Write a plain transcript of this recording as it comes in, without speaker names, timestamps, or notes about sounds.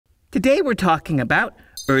Today we're talking about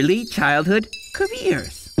early childhood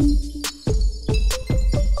careers.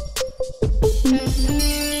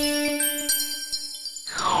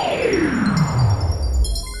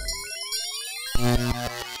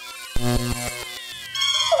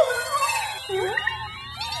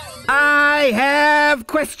 I have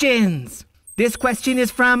questions. This question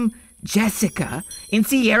is from Jessica in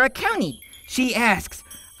Sierra County. She asks,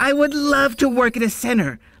 I would love to work at a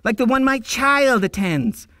center like the one my child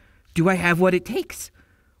attends. Do I have what it takes?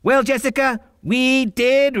 Well, Jessica, we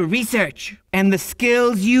did research, and the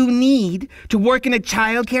skills you need to work in a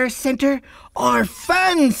child care center are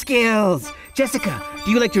fun skills. Jessica,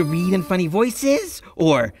 do you like to read in funny voices,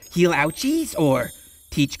 or heal ouchies, or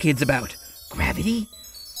teach kids about gravity?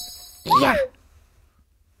 Yeah.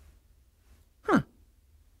 Huh.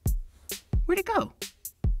 Where'd it go?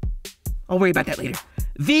 I'll worry about that later.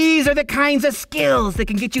 These are the kinds of skills that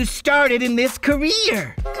can get you started in this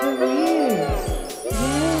career. Careers.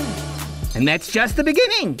 Yeah. And that's just the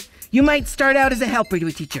beginning. You might start out as a helper to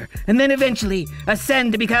a teacher, and then eventually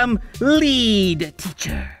ascend to become lead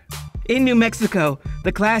teacher. In New Mexico,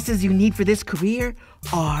 the classes you need for this career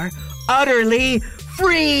are utterly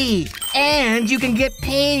free, and you can get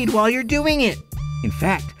paid while you're doing it. In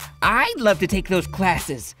fact, I'd love to take those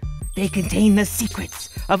classes. They contain the secrets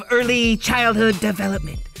of early childhood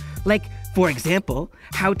development. Like, for example,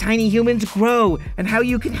 how tiny humans grow and how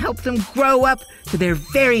you can help them grow up to their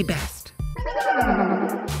very best.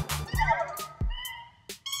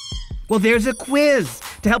 Well, there's a quiz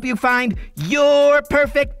to help you find your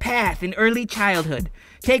perfect path in early childhood.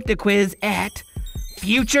 Take the quiz at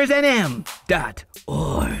futuresnm.org.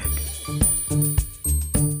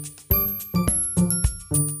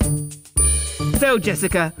 So,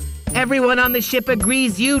 Jessica, everyone on the ship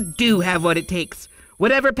agrees you do have what it takes.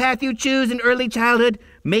 Whatever path you choose in early childhood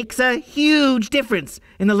makes a huge difference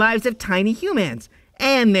in the lives of tiny humans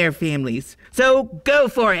and their families. So go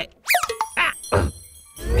for it.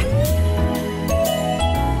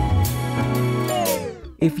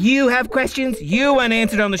 If you have questions you want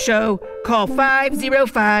answered on the show, call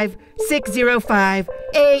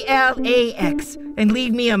 505-605-ALAX and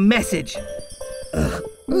leave me a message.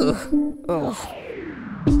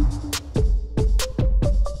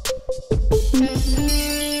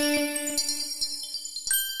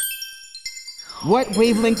 What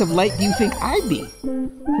wavelength of light do you think I'd be?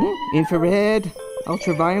 Infrared,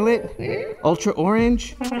 ultraviolet, ultra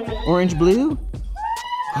orange, orange blue?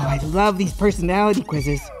 Oh, I love these personality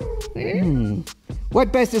quizzes.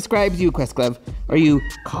 What best describes you, Questlove? Are you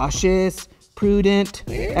cautious, prudent,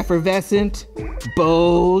 effervescent,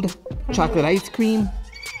 bold, chocolate ice cream?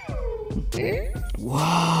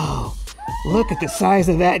 Whoa, look at the size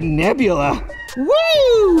of that nebula.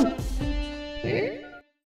 Woo!